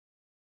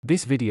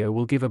This video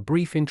will give a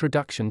brief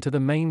introduction to the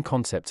main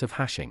concepts of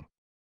hashing.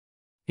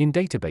 In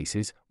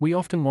databases, we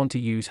often want to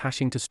use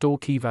hashing to store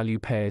key-value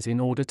pairs in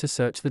order to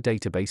search the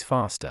database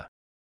faster.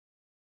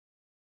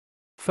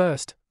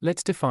 First,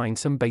 let's define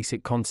some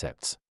basic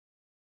concepts.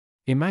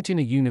 Imagine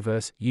a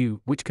universe,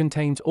 U, which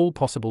contains all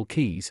possible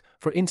keys,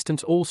 for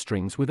instance all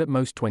strings with at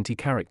most 20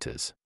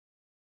 characters.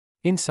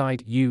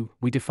 Inside U,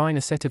 we define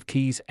a set of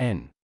keys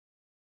N.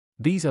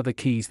 These are the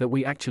keys that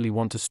we actually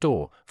want to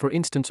store, for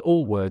instance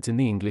all words in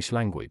the English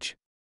language.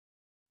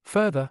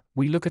 Further,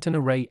 we look at an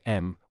array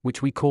M,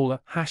 which we call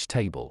a hash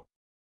table.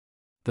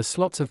 The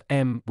slots of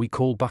M we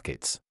call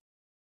buckets.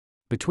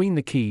 Between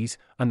the keys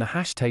and the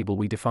hash table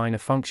we define a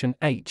function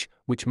H,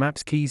 which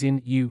maps keys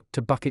in U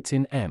to buckets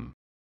in M.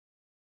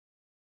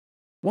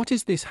 What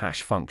is this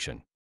hash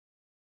function?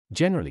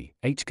 Generally,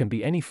 H can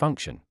be any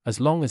function, as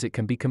long as it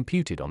can be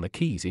computed on the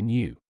keys in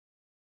U.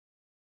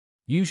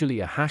 Usually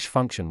a hash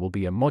function will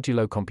be a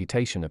modulo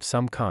computation of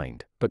some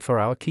kind, but for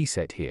our key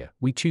set here,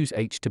 we choose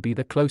H to be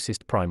the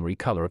closest primary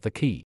color of the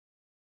key.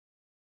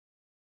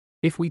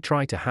 If we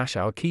try to hash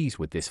our keys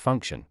with this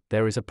function,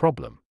 there is a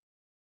problem.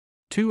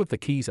 Two of the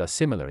keys are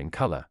similar in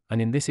color, and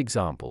in this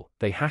example,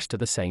 they hash to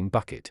the same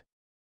bucket.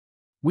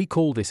 We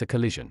call this a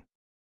collision.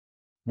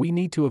 We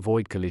need to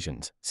avoid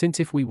collisions, since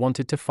if we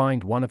wanted to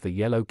find one of the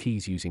yellow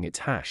keys using its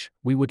hash,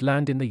 we would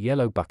land in the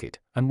yellow bucket,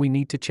 and we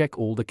need to check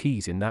all the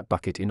keys in that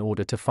bucket in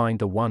order to find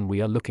the one we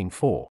are looking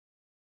for.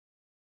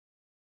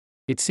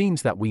 It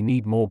seems that we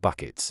need more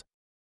buckets.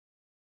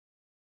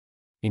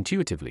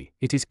 Intuitively,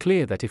 it is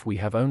clear that if we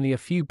have only a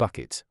few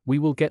buckets, we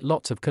will get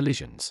lots of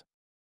collisions.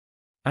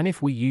 And if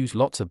we use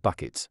lots of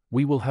buckets,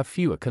 we will have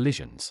fewer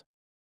collisions.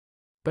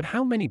 But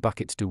how many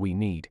buckets do we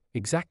need,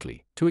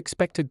 exactly, to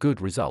expect a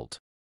good result?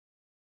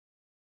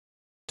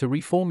 To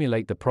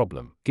reformulate the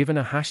problem, given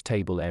a hash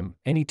table M,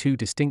 any two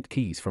distinct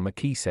keys from a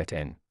key set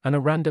N, and a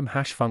random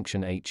hash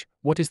function H,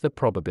 what is the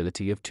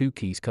probability of two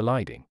keys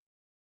colliding?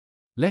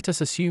 Let us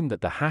assume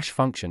that the hash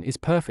function is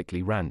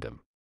perfectly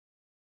random.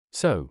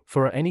 So,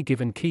 for any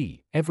given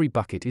key, every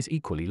bucket is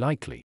equally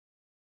likely.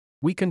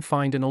 We can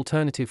find an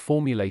alternative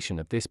formulation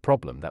of this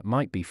problem that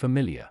might be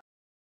familiar.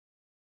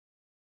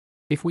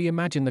 If we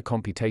imagine the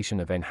computation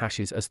of n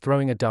hashes as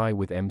throwing a die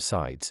with m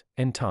sides,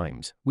 n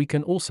times, we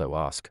can also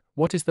ask,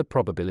 what is the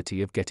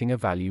probability of getting a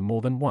value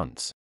more than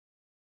once?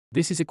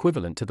 This is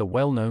equivalent to the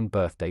well-known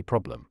birthday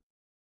problem.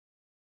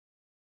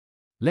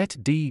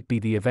 Let D be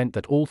the event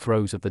that all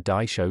throws of the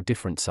die show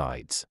different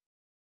sides.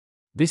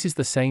 This is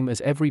the same as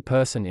every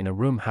person in a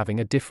room having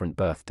a different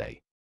birthday.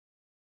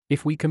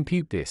 If we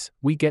compute this,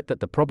 we get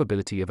that the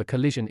probability of a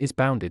collision is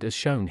bounded as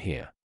shown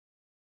here.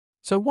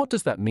 So what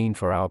does that mean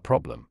for our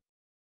problem?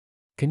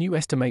 Can you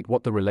estimate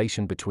what the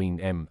relation between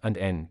M and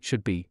N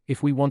should be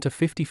if we want a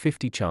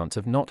 50-50 chance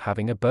of not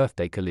having a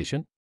birthday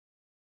collision?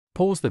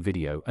 Pause the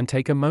video and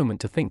take a moment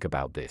to think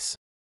about this.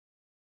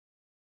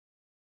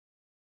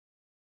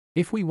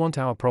 If we want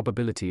our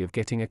probability of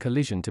getting a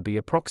collision to be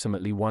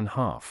approximately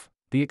 1/2,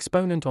 the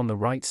exponent on the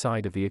right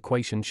side of the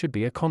equation should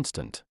be a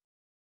constant.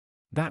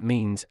 That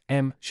means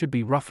M should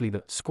be roughly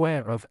the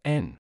square of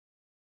N.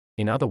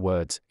 In other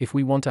words, if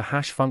we want a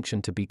hash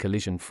function to be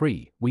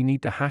collision-free, we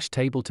need the hash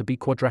table to be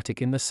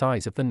quadratic in the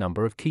size of the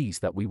number of keys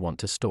that we want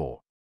to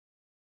store.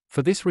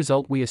 For this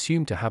result we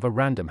assume to have a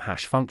random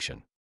hash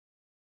function.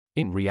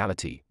 In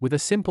reality, with a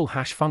simple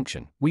hash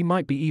function, we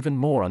might be even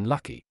more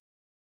unlucky.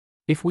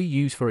 If we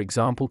use for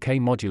example k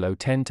modulo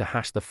 10 to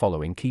hash the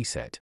following key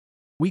set,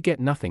 we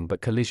get nothing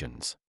but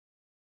collisions.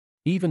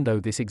 Even though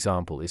this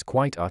example is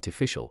quite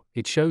artificial,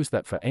 it shows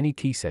that for any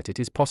key set it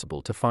is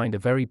possible to find a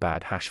very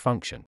bad hash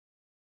function.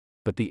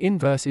 But the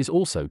inverse is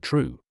also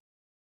true.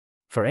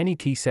 For any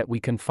key set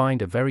we can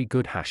find a very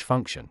good hash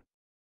function.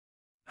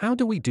 How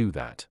do we do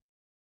that?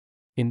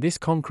 In this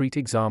concrete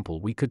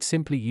example we could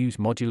simply use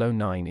modulo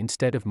 9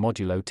 instead of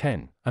modulo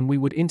 10, and we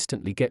would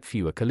instantly get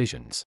fewer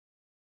collisions.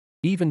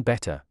 Even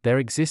better, there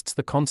exists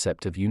the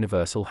concept of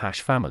universal hash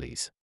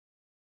families.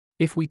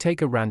 If we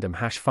take a random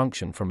hash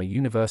function from a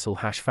universal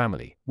hash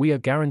family, we are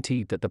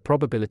guaranteed that the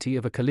probability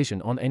of a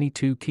collision on any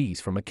two keys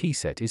from a key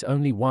set is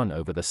only 1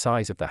 over the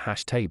size of the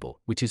hash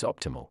table, which is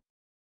optimal.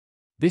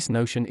 This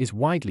notion is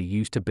widely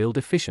used to build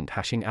efficient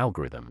hashing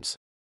algorithms.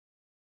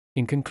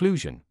 In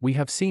conclusion, we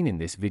have seen in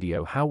this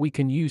video how we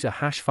can use a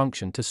hash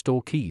function to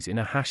store keys in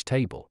a hash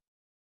table.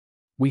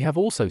 We have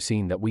also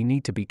seen that we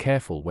need to be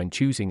careful when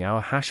choosing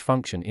our hash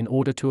function in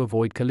order to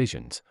avoid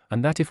collisions,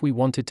 and that if we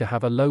wanted to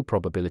have a low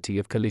probability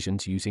of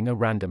collisions using a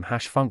random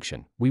hash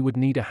function, we would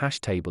need a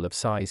hash table of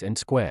size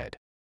n².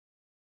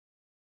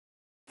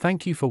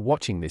 Thank you for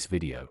watching this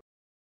video.